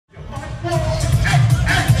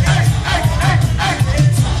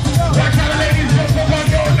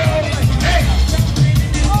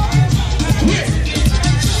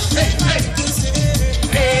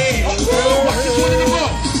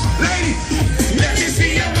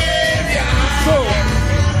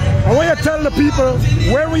I want you to tell the people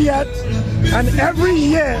where we at and every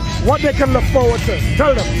year what they can look forward to.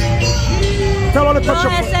 Tell them. Tell all the Raw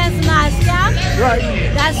Essence Mass Camp. Right.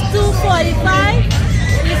 That's 245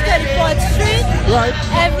 East 34th Street. Right.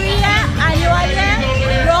 Every year, annual year,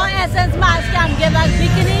 Raw Essence Mass Camp give us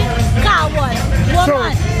bikini, car wash, woman, So,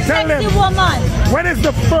 tell sexy them, woman. when is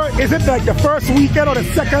the first, is it like the first weekend or the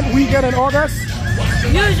second weekend in August?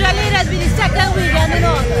 Usually that'll be the second weekend in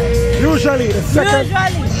August. Usually the second.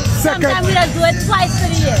 Usually. Second. Sometimes we just do it twice for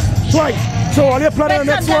the year. Twice. So are you planning the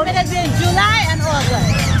next one? Sometimes it'll be in July and August.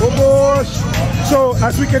 Oh gosh. So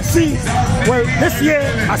as we can see, well this year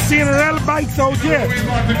I seen real bikes out here.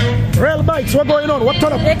 Real bikes, what going on? What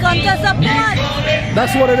ton of? They come to support.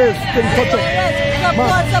 That's what it is.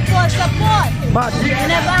 Support. Mad. You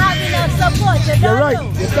never have enough support. You're right.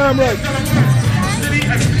 You're damn right.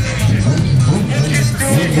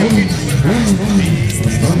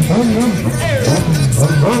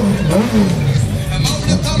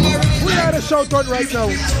 We had a shout out right now.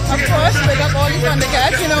 Of course, big up all the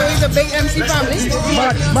Thundercats. You know, he's a big MC family.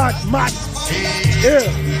 Mad. Yeah.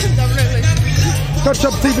 Definitely. Touch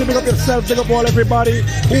Up TV, big up yourself, big up all everybody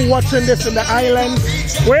who watching this in the islands.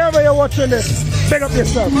 Wherever you're watching this, big up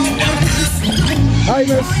yourself.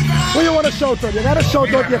 Highness, who you want to shout out? You gotta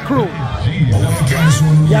shout out your crew.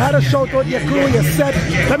 You had to shout out your crew, your set.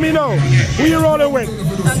 Let me know. Who you rolling with?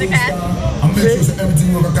 Thundercats.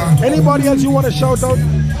 Okay. Anybody else you want to shout out?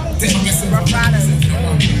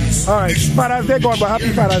 Alright, Father's Day gone, but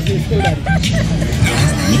happy Father's Day. Stay there.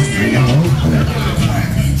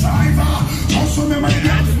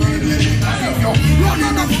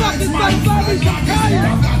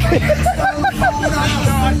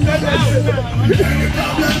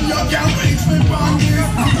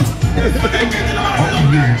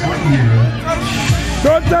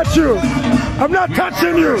 Don't touch you. I'm not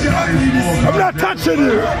touching you. I'm not touching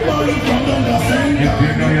you.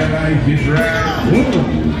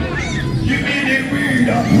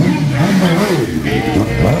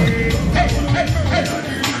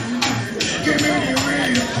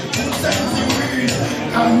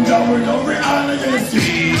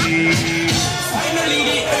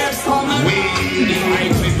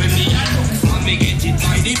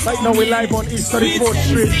 Right now we're live on East 34th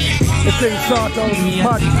Street. The thing sort out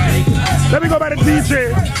mad. Let me go by the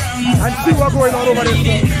DJ and see what's going on over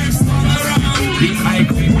there.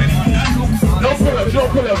 No pull up,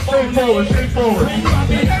 straight forward.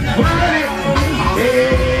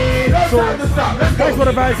 So that's what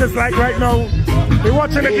the vibes is like right now. We're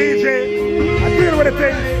watching the DJ and dealing with the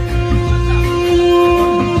thing.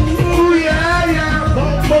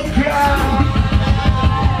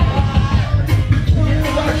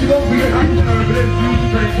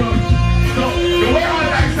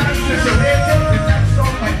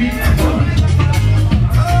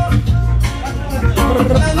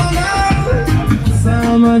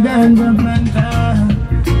 Sama ganja planta,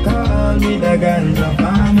 call me the ganja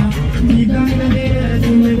farmer. The ganja there to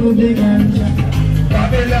make up the ganja.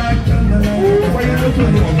 Babylon, why you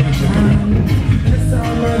looking for?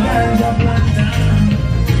 Sama ganja planta,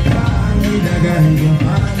 call me the ganja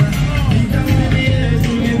farmer. The ganja there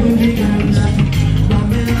to make up the ganja.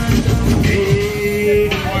 Babylon, hey,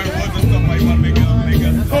 what the stuff I want to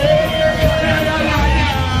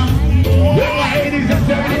ladies and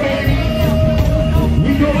gentlemen.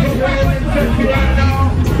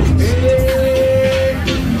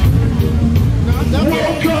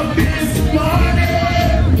 Welcome this morning.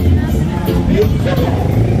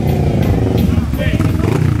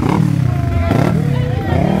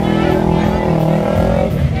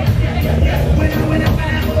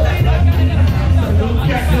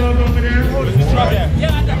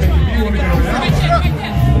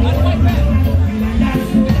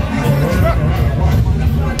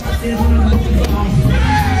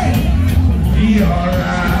 Be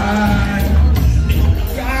alright.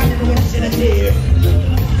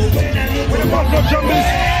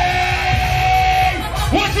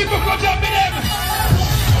 What's it for jumping in?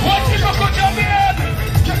 What's it for jumping in?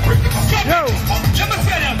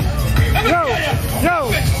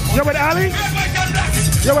 Yo with Ali?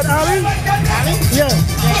 Yo with Ali? Yeah.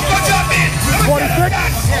 46?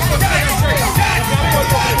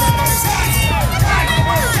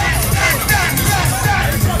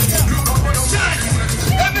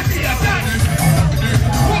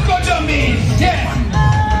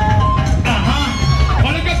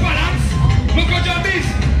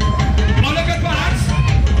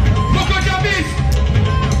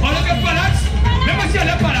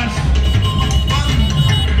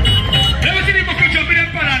 Let me see the buckle jumping in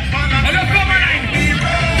balance.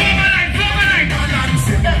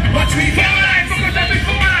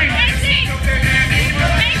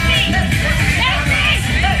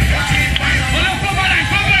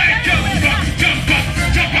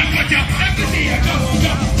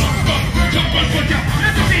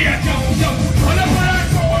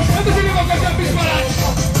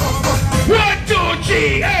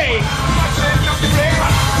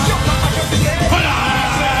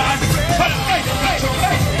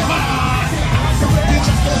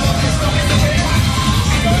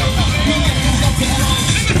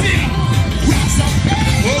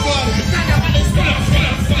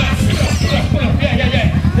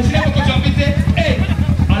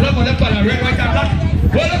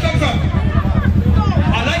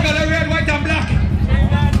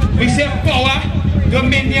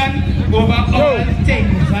 dominion over all things.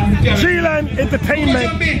 G-Land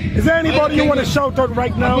Entertainment. Is there anybody you want to shout out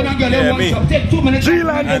right now? Yeah, me. Take 2 minutes.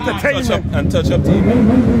 G-Land Entertainment. And Touch Up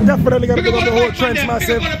TV. Definitely got to go on the whole Trends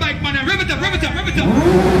Massive. Rev it up.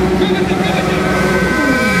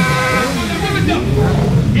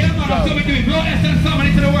 Yeah, man, that's what we're doing. Raw Essence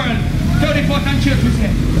family to the world. 34th and Church, we say.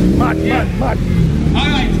 Mad.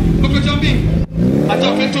 Alright, Moko Jambi. I'm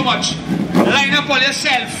talking too much. Line up all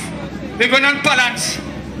yourself. We're going on balance.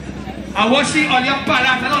 I want to see all your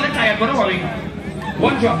balance. I'm not tired, but don't worry.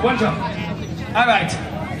 One drop. Alright,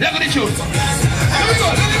 let's go to the shoot. Let me go.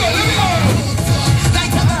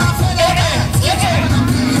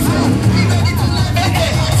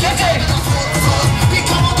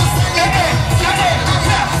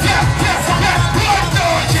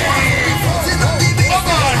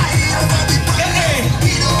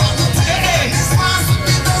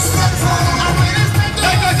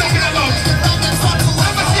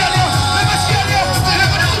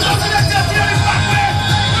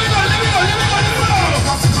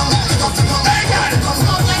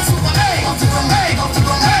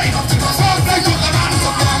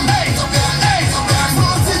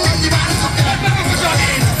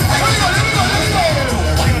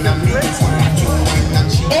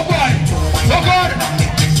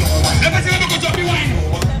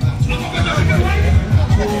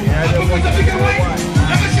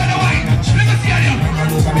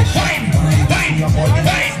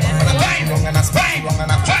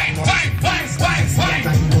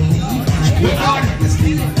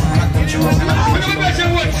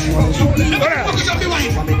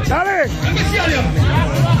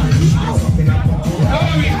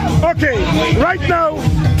 Okay, right now,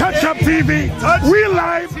 Touch Up TV, we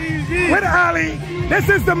live with Ali. This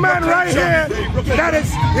is the man right here. That is,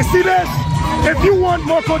 you see this? If you want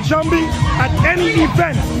Moko Jambi at any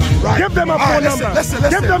event, give them a phone number.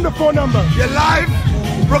 Give them the phone number. You're live,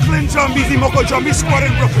 Brooklyn Jambi, the Moko Jambi squad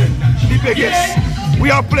in Brooklyn, the biggest. We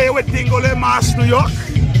are playing with Dingole Mass, New York.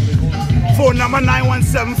 Phone number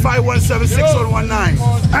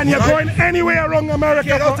 917-517-6119. And you're going anywhere around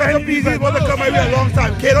America for any easy. event. We're going to come here a long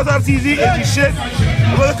time. K.FCZ, AG shit.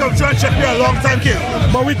 We're going to come try and check here a long time, kid.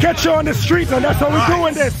 But we catch you on the streets and that's how we're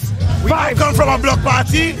doing this. We come from a block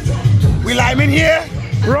party. We lime in here.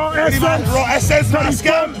 Raw Essence,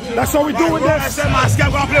 Mascam. That's how we doing Raw this. Essence, Mascam,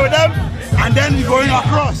 we're going to play with them. And then we're going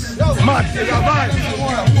across. Man.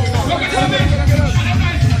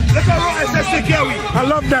 Look at Raw Essence take care of we. I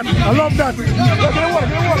love that. Get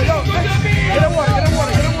the water.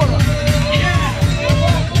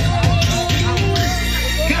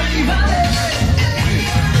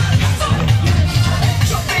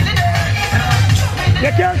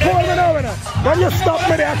 You can't call me now, when you stop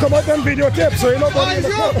me there, I come out and videotape, so you know what I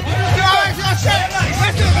mean.